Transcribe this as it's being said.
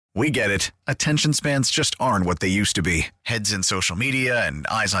We get it. Attention spans just aren't what they used to be. Heads in social media and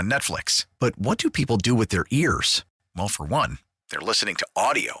eyes on Netflix. But what do people do with their ears? Well, for one, they're listening to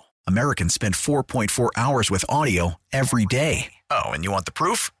audio. Americans spend 4.4 hours with audio every day. Oh, and you want the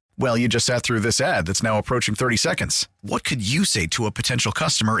proof? Well, you just sat through this ad that's now approaching 30 seconds. What could you say to a potential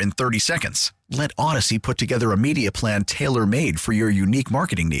customer in 30 seconds? Let Odyssey put together a media plan tailor-made for your unique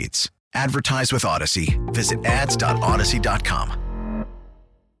marketing needs. Advertise with Odyssey. Visit ads.odyssey.com.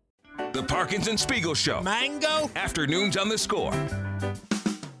 The Parkinson Spiegel Show. Mango. Afternoons on the Score.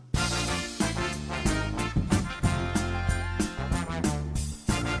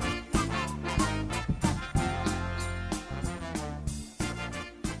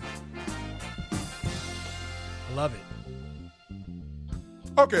 I love it.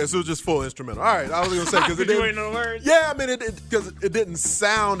 Okay, so it was just full instrumental. All right, I was going to say because it You didn't. ain't know the words? Yeah, I mean, because it didn't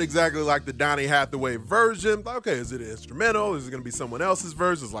sound exactly like the Donny Hathaway version. Okay, is it instrumental? Is it going to be someone else's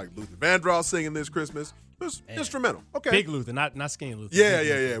version? It's like Luther Vandross singing this Christmas. It's instrumental. Okay, Big Luther, not skinny Luther.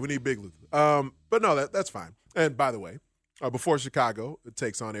 Yeah. We need Big Luther. But no, that's fine. And by the way, before Chicago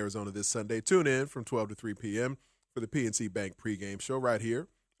takes on Arizona this Sunday, tune in from 12 to 3 p.m. for the PNC Bank pregame show right here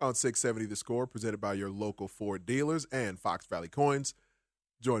on 670 The Score, presented by your local Ford dealers and Fox Valley Coins.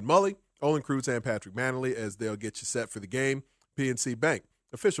 Join Mully, Olin Kreutz, and Patrick Manley as they'll get you set for the game. PNC Bank,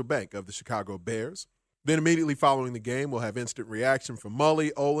 official bank of the Chicago Bears. Then immediately following the game, we'll have instant reaction from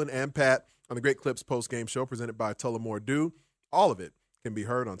Mully, Olin, and Pat on the Great Clips postgame show presented by Tullamore Dew. All of it can be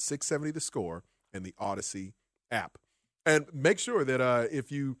heard on 670 The Score and the Odyssey app. And make sure that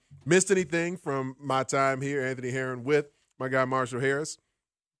if you missed anything from my time here, Anthony Herron, with my guy Marshall Harris,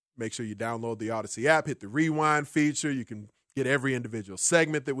 make sure you download the Odyssey app, hit the rewind feature. You can get every individual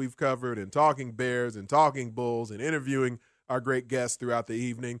segment that we've covered and talking Bears and talking Bulls and interviewing our great guests throughout the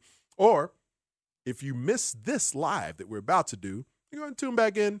evening. Or if you miss this live that we're about to do, you're going to tune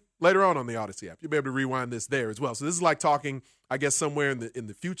back in later on the Odyssey app. You'll be able to rewind this there as well. So this is like talking, I guess, somewhere in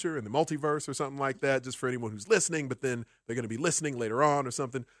the future, in the multiverse or something like that, just for anyone who's listening, but then they're going to be listening later on or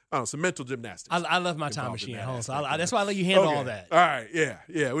something. I don't know, some mental gymnastics. I love my time machine at home, so that's why I let you handle all that. All right,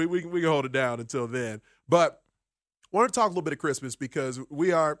 yeah. We can hold it down until then. But I want to talk a little bit of Christmas because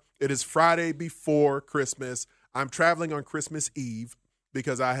it is Friday before Christmas. I'm traveling on Christmas Eve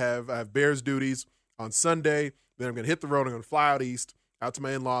because I have Bears duties on Sunday. Then I'm going to hit the road. I'm going to fly out east, out to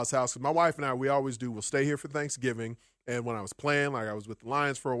my in-laws' house. My wife and I, we always do. We'll stay here for Thanksgiving. And when I was playing, like I was with the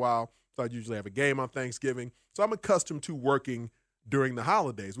Lions for a while, so I'd usually have a game on Thanksgiving. So I'm accustomed to working during the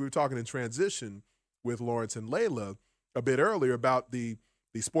holidays. We were talking in transition with Lawrence and Layla a bit earlier about the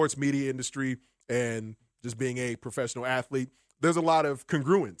sports media industry and just being a professional athlete. There's a lot of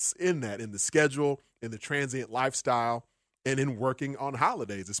congruence in that, in the schedule, in the transient lifestyle, and in working on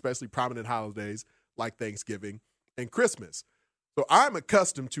holidays, especially prominent holidays like Thanksgiving and Christmas. So I'm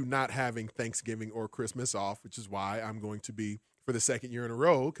accustomed to not having Thanksgiving or Christmas off, which is why I'm going to be, for the second year in a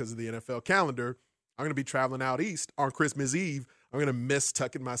row, because of the NFL calendar, I'm going to be traveling out east on Christmas Eve. I'm going to miss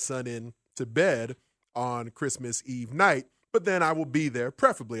tucking my son in to bed on Christmas Eve night, but then I will be there.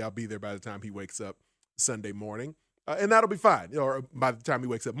 Preferably, I'll be there by the time he wakes up Sunday morning, and that'll be fine. Or by the time he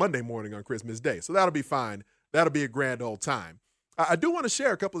wakes up Monday morning on Christmas Day. So that'll be fine. That'll be a grand old time. I do want to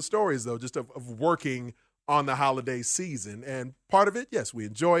share a couple of stories, though, just of working on the holiday season. And part of it, yes, we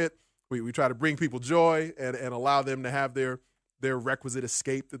enjoy it. We try to bring people joy and allow them to have their requisite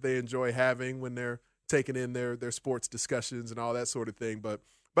escape that they enjoy having when they're taking in their sports discussions and all that sort of thing. But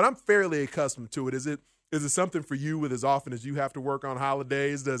I'm fairly accustomed to it. Is it something for you with as often as you have to work on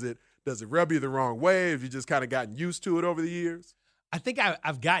holidays? Does it rub you the wrong way? Have you just kind of gotten used to it over the years? I think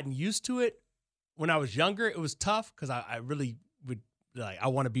I've gotten used to it. When I was younger, it was tough because I really would I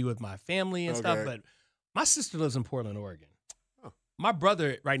want to be with my family and stuff. But my sister lives in Portland, Oregon. Oh. My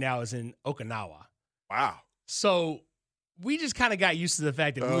brother right now is in Okinawa. Wow. So we just kind of got used to the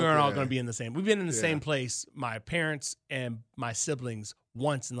fact that we weren't all going to be in the same. We've been in the same place, my parents and my siblings,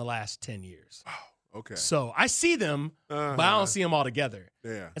 once in the last 10 years. Wow. Okay. So I see them, but I don't see them all together.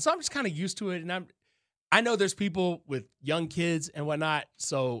 Yeah. And so I'm just kind of used to it. And I know there's people with young kids and whatnot.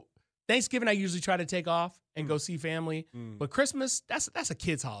 So Thanksgiving, I usually try to take off and go see family. But Christmas, that's a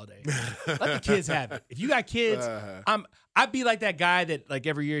kid's holiday. Let the kids have it. If you got kids, I'd be like that guy that like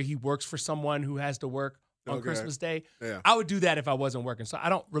every year he works for someone who has to work on Christmas Day. Yeah. I would do that if I wasn't working. So I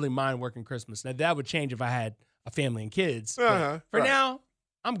don't really mind working Christmas. Now, that would change if I had a family and kids. But for now,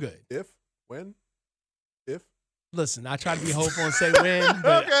 I'm good. When? Listen, I try to be hopeful and say when.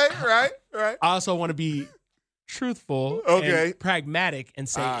 But okay, right. I also want to be truthful Okay. and pragmatic and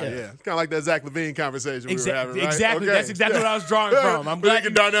say if. Yeah. It's kind of like that Zach LaVine conversation we were having, right? Exactly. Okay. That's exactly what I was drawing from. I'm glad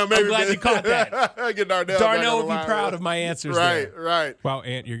you caught that. Get Darnell Darnell would be proud of my answers there. Right. Wow,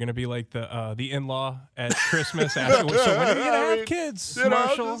 Aunt, you're going to be like the in-law at Christmas. Asking, so when are you going to have kids,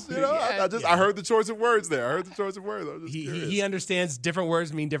 Marshall? I heard the choice of words there. He understands different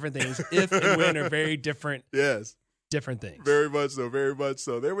words mean different things. If and when are very different. Yes. Different things. Very much so. Very much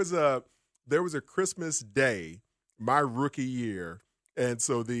so. There was a Christmas day my rookie year, and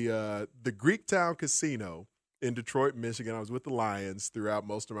so the Greektown Casino in Detroit, Michigan. I was with the Lions throughout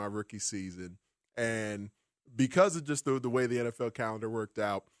most of my rookie season, and because of just the way the NFL calendar worked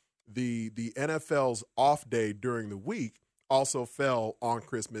out, the NFL's off day during the week also fell on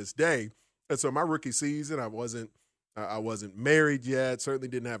Christmas Day, and so my rookie season, I wasn't married yet. Certainly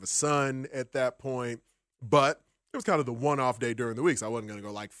didn't have a son at that point, but it was kind of the one-off day during the week, so I wasn't going to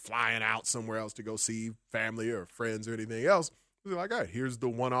go like flying out somewhere else to go see family or friends or anything else. It was like, all right, here's the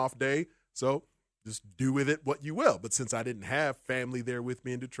one-off day, so just do with it what you will. But since I didn't have family there with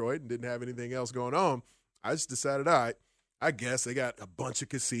me in Detroit and didn't have anything else going on, I just decided, all right, I guess they got a bunch of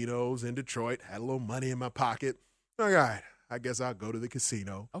casinos in Detroit, had a little money in my pocket. All right, I guess I'll go to the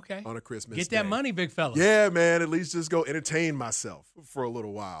casino on a Christmas Get day. that money, big fella. Yeah, man, at least just go entertain myself for a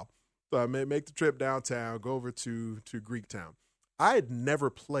little while. So I make the trip downtown, go over to Greektown. I had never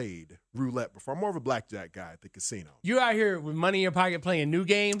played roulette before. I'm more of a blackjack guy at the casino. You out here with money in your pocket playing new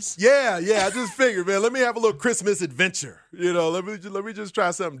games? Yeah. I just figured, man, let me have a little Christmas adventure. Let me just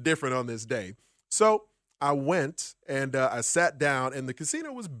try something different on this day. So I went and I sat down, and the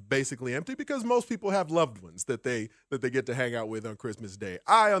casino was basically empty because most people have loved ones that they get to hang out with on Christmas Day.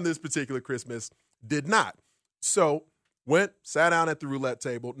 I, on this particular Christmas, did not. So went, sat down at the roulette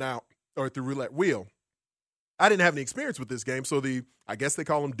table or at the roulette wheel. I didn't have any experience with this game, so I guess they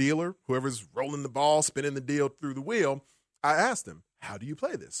call him dealer, whoever's rolling the ball, spinning the deal through the wheel. I asked them, how do you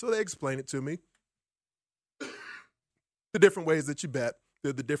play this? So they explained it to me. The different ways that you bet,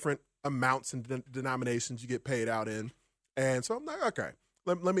 the different amounts and denominations you get paid out in. And so I'm like, okay,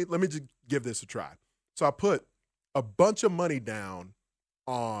 let me just give this a try. So I put a bunch of money down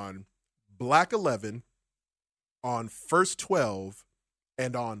on Black 11, on First 12,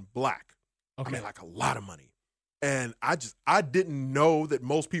 and on Black. Okay. I mean, like a lot of money. And I didn't know that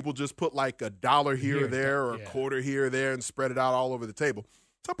most people just put like $1 here or there or a quarter here or there and spread it out all over the table.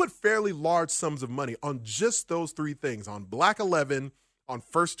 So I put fairly large sums of money on just those three things, on Black 11, on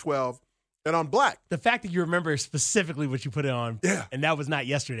First 12, and on Black. The fact that you remember specifically what you put it on, and that was not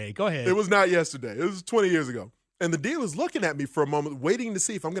yesterday. Go ahead. It was not yesterday. It was 20 years ago. And the dealer's looking at me for a moment, waiting to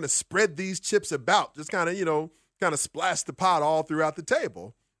see if I'm going to spread these chips about, just kind of splash the pot all throughout the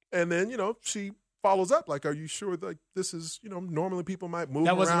table. And then, she follows up like, are you sure that this is, normally people might move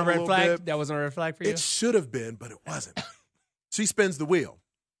around a little bit. That wasn't a red flag? That wasn't a red flag for you? It should have been, but it wasn't. She spins the wheel,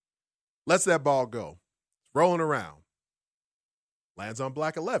 lets that ball go, rolling around, lands on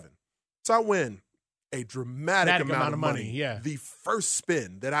Black 11. So I win a dramatic amount of money. Yeah. The first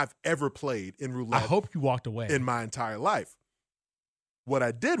spin that I've ever played in roulette. I hope you walked away. In my entire life. What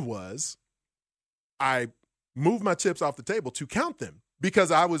I did was I moved my chips off the table to count them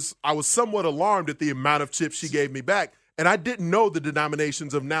because I was somewhat alarmed at the amount of chips she gave me back, and I didn't know the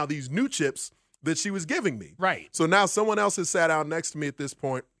denominations of now these new chips that she was giving me. Right. So now someone else has sat down next to me at this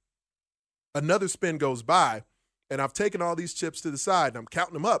point. Another spin goes by, and I've taken all these chips to the side, and I'm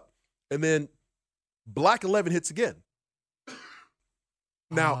counting them up, and then Black 11 hits again.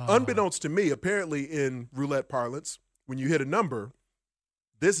 Now, unbeknownst to me, apparently in roulette parlance, when you hit a number,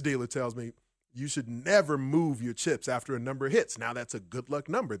 this dealer tells me you should never move your chips after a number hits. Now, that's a good luck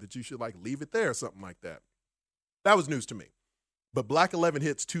number that you should leave it there or something like that. That was news to me. But Black 11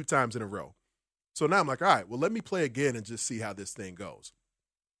 hits 2 times in a row. So now I'm like, all right, well, let me play again and just see how this thing goes.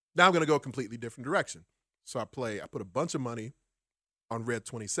 Now I'm going to go a completely different direction. So I put a bunch of money on Red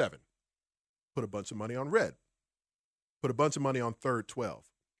 27. Put a bunch of money on Red. Put a bunch of money on Third 12.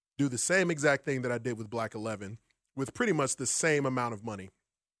 Do the same exact thing that I did with Black 11 with pretty much the same amount of money.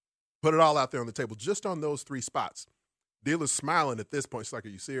 Put it all out there on the table just on those 3 spots. Dealer's smiling at this point. She's like, are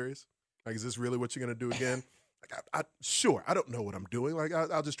you serious? Is this really what you're going to do again? Sure, I don't know what I'm doing.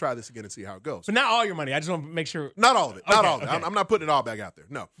 I'll just try this again and see how it goes. But not all your money. I just want to make sure. Not all of it. Not all of it. Okay. I'm not putting it all back out there.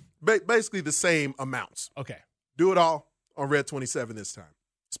 No. Basically the same amounts. Okay. Do it all on Red 27 this time.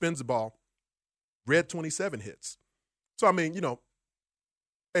 Spins the ball. Red 27 hits. So,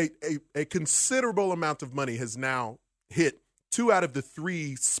 a considerable amount of money has now hit 2 out of the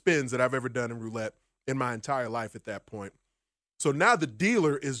 3 spins that I've ever done in roulette in my entire life at that point. So now the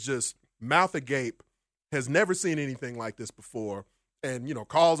dealer is just mouth agape, has never seen anything like this before, and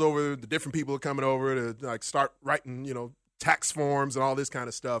calls over the different people coming over to like start writing tax forms and all this kind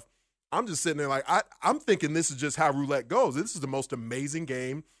of stuff. I'm just sitting there like I'm thinking this is just how roulette goes. This is the most amazing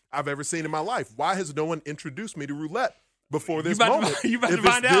game I've ever seen in my life. Why has no one introduced me to roulette before this moment? You're about to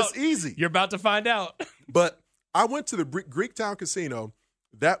find out. This easy. You're about to find out. But I went to the Greektown Casino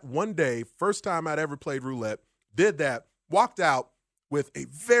that one day, first time I'd ever played roulette, did that, walked out with a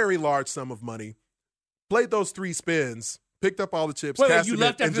very large sum of money, played those 3 spins, picked up all the chips. Wait, you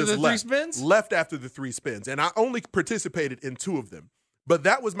left after the 3 spins? Left after the 3 spins. And I only participated in 2 of them. But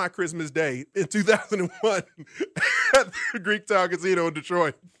that was my Christmas day in 2001 at the Greektown Casino in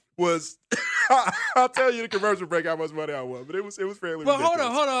Detroit. I'll tell you the commercial break how much money I won, but it was fairly ridiculous.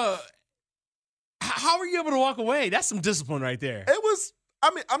 Hold on. How were you able to walk away? That's some discipline right there. It was,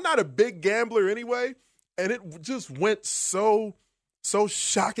 I'm not a big gambler anyway, and it just went so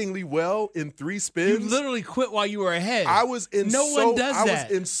shockingly well in 3 spins. You literally quit while you were ahead. I was in one does that. I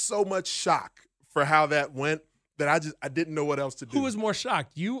was in so much shock for how that went that I didn't know what else to do. Who was more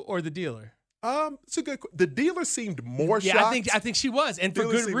shocked, you or the dealer? It's a good. The dealer seemed more shocked. I think she was, and for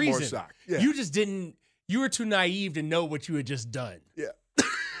good reason. More shocked. Yeah. You just didn't. You were too naive to know what you had just done. Yeah.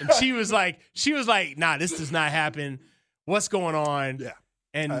 And she was like, nah, this does not happen. What's going on? Yeah.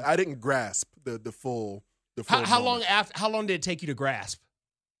 And I didn't grasp the full. How long after? How long did it take you to grasp?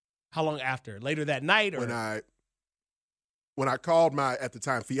 How long after? Later that night, or when I called my at the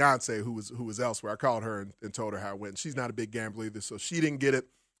time fiance who was elsewhere, I called her and told her how it went. She's not a big gambler either, so she didn't get it.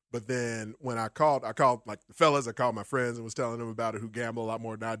 But then when I called like the fellas, I called my friends and was telling them about it who gamble a lot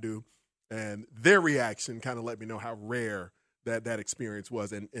more than I do, and their reaction kind of let me know how rare that experience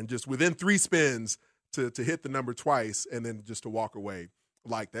was, and just within 3 spins to hit the number twice and then just to walk away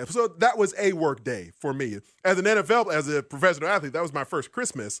like that. So that was a work day for me as a professional athlete. That was my first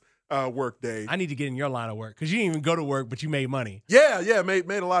Christmas work day. I need to get in your line of work because you didn't even go to work, but you made money. Yeah, made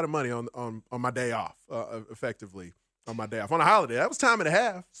a lot of money on my day off, effectively on my day off. On a holiday, that was time and a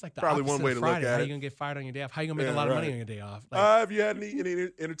half. It's like the probably one way to Friday. look at How it. you gonna get fired on your day off? How you gonna make a lot of money on your day off? Have you had any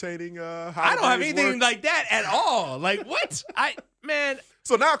entertaining holidays? I don't have anything like that at all. Like what?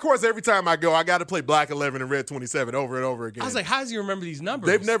 So now, of course, every time I go, I got to play Black 11 and Red 27 over and over again. I was like, how does he remember these numbers?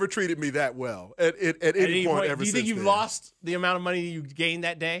 They've never treated me that well at any point ever since. Do you think you've lost the amount of money you gained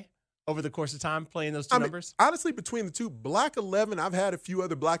that day over the course of time playing those two numbers? Honestly, between the two, Black 11, I've had a few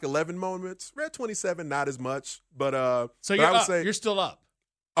other Black 11 moments. Red 27, not as much. But so you're I would up. say you're still up.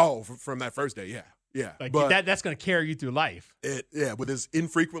 Oh, from that first day, yeah. Like but that's going to carry you through life. But as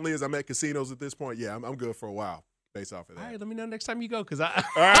infrequently as I'm at casinos at this point, I'm good for a while. Based off of that. All right, let me know next time you go, because All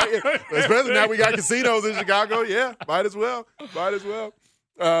right, especially now we got casinos in Chicago. Yeah, might as well. I don't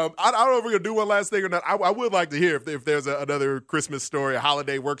know if we're gonna do one last thing or not. I would like to hear if there's another Christmas story, a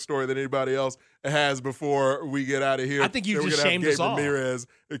holiday work story that anybody else has before we get out of here. I think you just shamed us all. Ramirez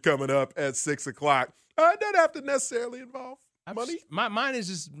coming up at 6:00. It doesn't have to necessarily involve money. Mine is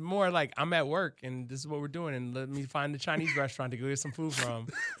just more like I'm at work and this is what we're doing, and let me find the Chinese restaurant to go get some food from.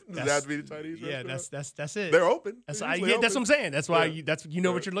 Does that have to be the Chinese restaurant? Yeah, that's it. They're open. That's what I'm saying. That's why you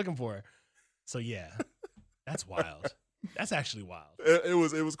know what you're looking for. So yeah, that's wild. That's actually wild. It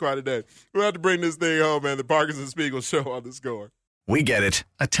was quite a day. We'll have to bring this thing home, man. The Parkinson Spiegel Show on The Score. We get it.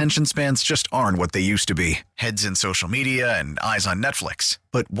 Attention spans just aren't what they used to be. Heads in social media and eyes on Netflix.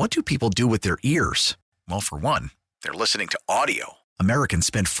 But what do people do with their ears? Well, for one, they're listening to audio. Americans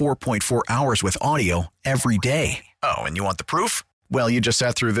spend 4.4 hours with audio every day. Oh, and you want the proof? Well, you just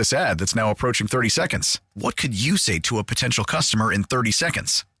sat through this ad that's now approaching 30 seconds. What could you say to a potential customer in 30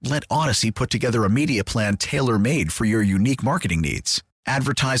 seconds? Let Odyssey put together a media plan tailor-made for your unique marketing needs.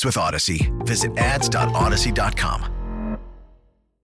 Advertise with Odyssey. Visit ads.odyssey.com.